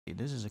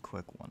This is a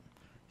quick one.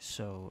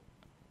 So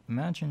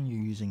imagine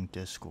you're using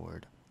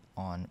Discord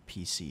on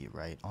PC,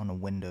 right? On a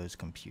Windows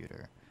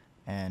computer.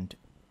 And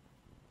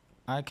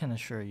I can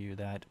assure you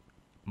that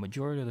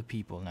majority of the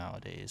people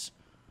nowadays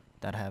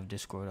that have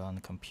Discord on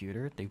the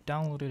computer, they've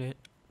downloaded it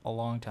a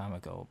long time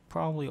ago,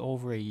 probably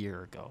over a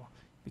year ago,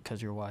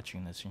 because you're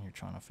watching this and you're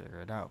trying to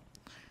figure it out.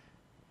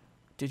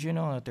 Did you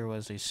know that there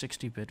was a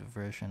 60-bit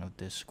version of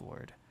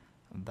Discord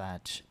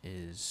that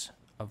is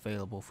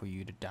available for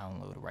you to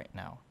download right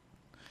now?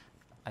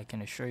 I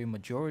can assure you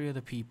majority of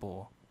the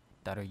people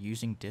that are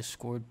using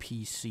Discord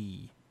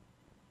PC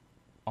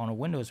on a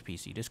Windows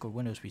PC, Discord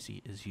Windows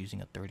PC, is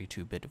using a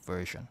 32-bit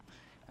version.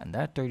 And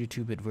that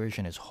 32-bit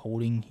version is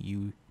holding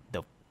you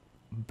the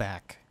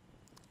back.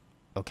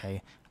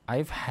 Okay?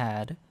 I've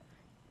had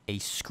a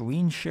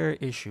screen share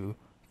issue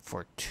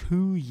for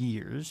 2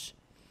 years.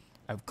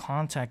 I've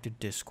contacted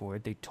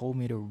Discord. They told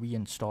me to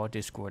reinstall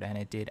Discord, and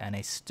it did, and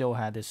I still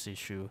had this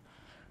issue.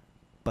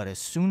 But as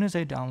soon as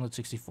I download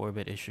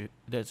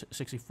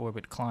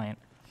 64-bit client,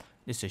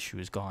 this issue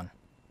is gone.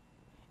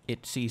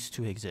 It ceased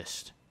to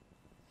exist.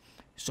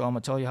 So I'm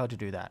going to tell you how to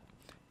do that.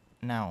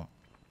 Now,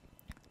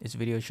 this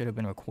video should have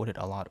been recorded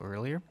a lot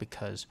earlier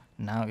because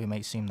now it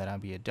may seem that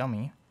I'd be a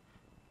dummy.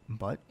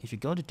 But if you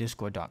go to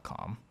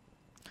discord.com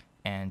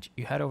and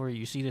you head over,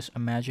 you see this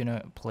imagine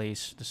a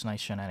place, this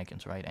nice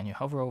shenanigans, right? And you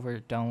hover over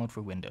download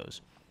for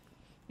Windows.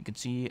 You can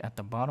see at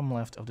the bottom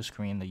left of the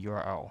screen the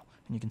URL.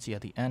 And you can see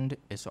at the end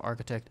is the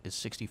architect is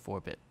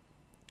 64-bit.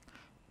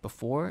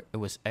 Before it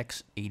was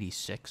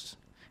x86,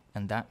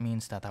 and that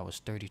means that that was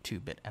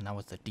 32-bit, and that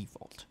was the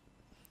default.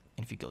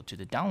 And if you go to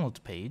the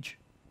downloads page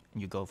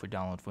and you go for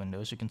download for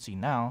Windows, you can see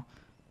now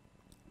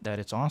that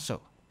it's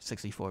also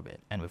 64-bit,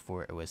 and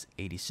before it was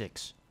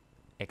 86,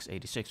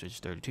 x86, which is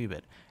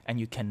 32-bit. And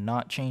you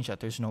cannot change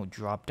that. There's no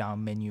drop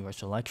down menu or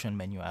selection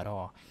menu at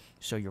all.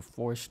 So you're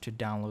forced to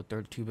download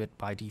 32-bit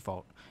by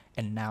default.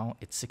 And now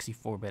it's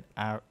 64-bit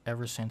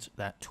ever since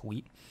that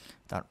tweet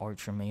that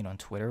Archer made on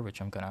Twitter,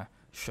 which I'm going to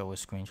show a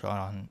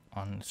screenshot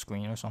on the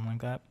screen or something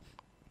like that.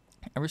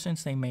 Ever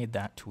since they made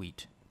that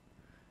tweet,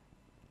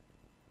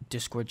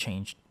 Discord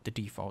changed the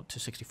default to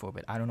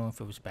 64-bit. I don't know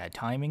if it was bad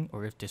timing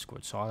or if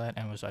Discord saw that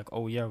and was like,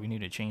 oh yeah, we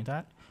need to change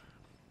that.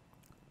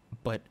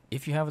 But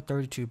if you have a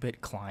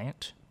 32-bit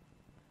client,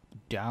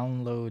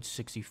 download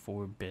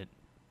 64-bit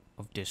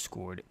of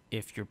Discord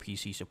if your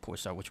PC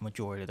supports that, which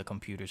majority of the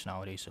computers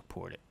nowadays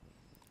support it.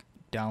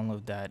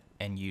 Download that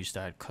and use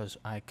that, because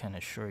I can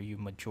assure you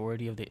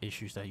majority of the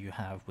issues that you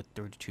have with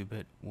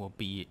 32-bit will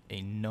be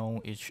a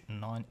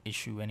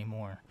non-issue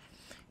anymore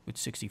with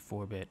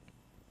 64-bit.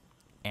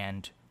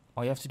 And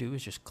all you have to do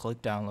is just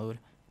click download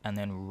and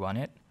then run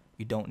it.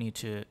 You don't need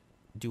to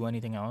do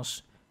anything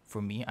else.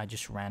 For me, I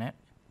just ran it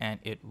and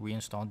it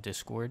reinstalled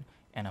Discord,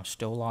 and I'm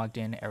still logged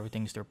in.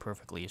 Everything's there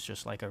perfectly. It's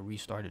just like I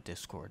restarted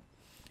Discord.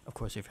 Of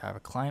course, if you have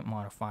a client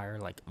modifier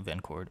like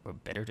Vencord or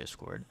Better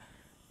Discord,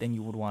 then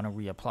you would want to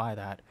reapply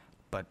that.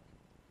 But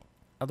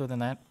other than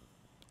that,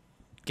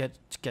 get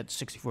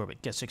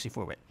 64-bit. Get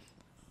 64-bit.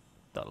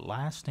 The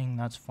last thing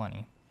that's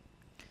funny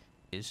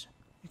is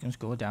you can just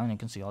go down and you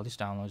can see all these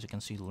downloads. You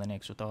can see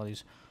Linux with all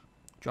these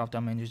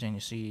drop-down menus, and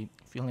you see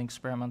feeling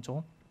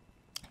experimental.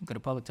 Go to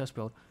public test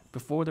build.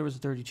 Before there was a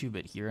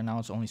 32-bit here, and now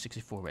it's only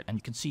 64-bit. And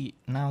you can see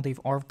now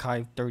they've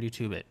archived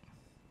 32-bit.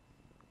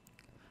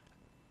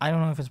 I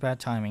don't know if it's bad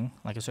timing.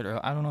 Like I said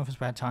earlier, I don't know if it's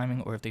bad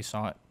timing or if they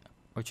saw it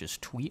or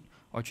just tweet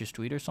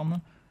or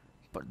something.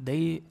 But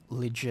they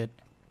legit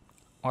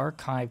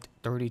archived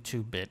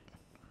 32-bit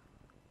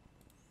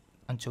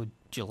until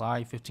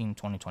July 15,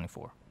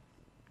 2024.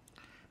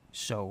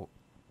 So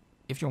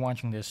if you're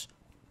watching this,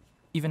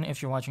 even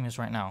if you're watching this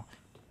right now,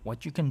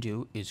 what you can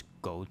do is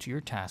go to your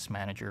task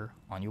manager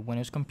on your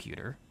Windows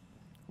computer,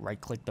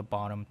 right-click the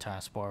bottom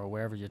taskbar or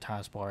wherever your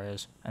taskbar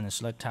is, and then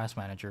select Task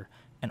Manager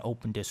and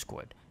open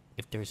Discord.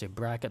 If there's a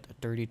bracket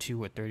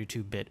 32 or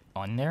 32-bit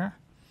on there,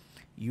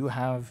 you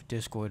have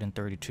Discord in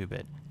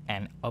 32-bit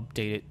and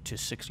update it to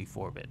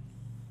 64-bit.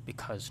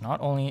 Because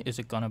not only is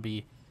it going to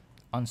be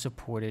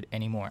unsupported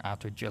anymore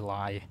after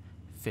July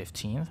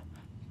 15th,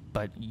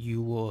 but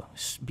you will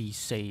be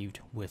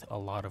saved with a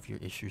lot of your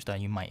issues that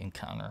you might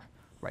encounter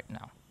right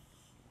now.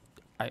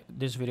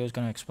 This video is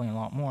going to explain a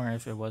lot more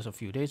if it was a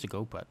few days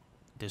ago, but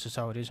this is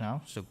how it is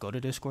now. So go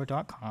to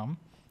discord.com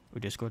or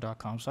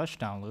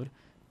discord.com/download,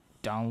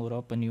 download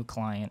up a new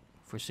client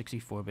for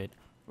 64-bit,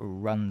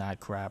 run that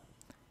crap,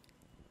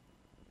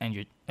 and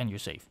you're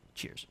safe.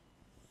 Cheers.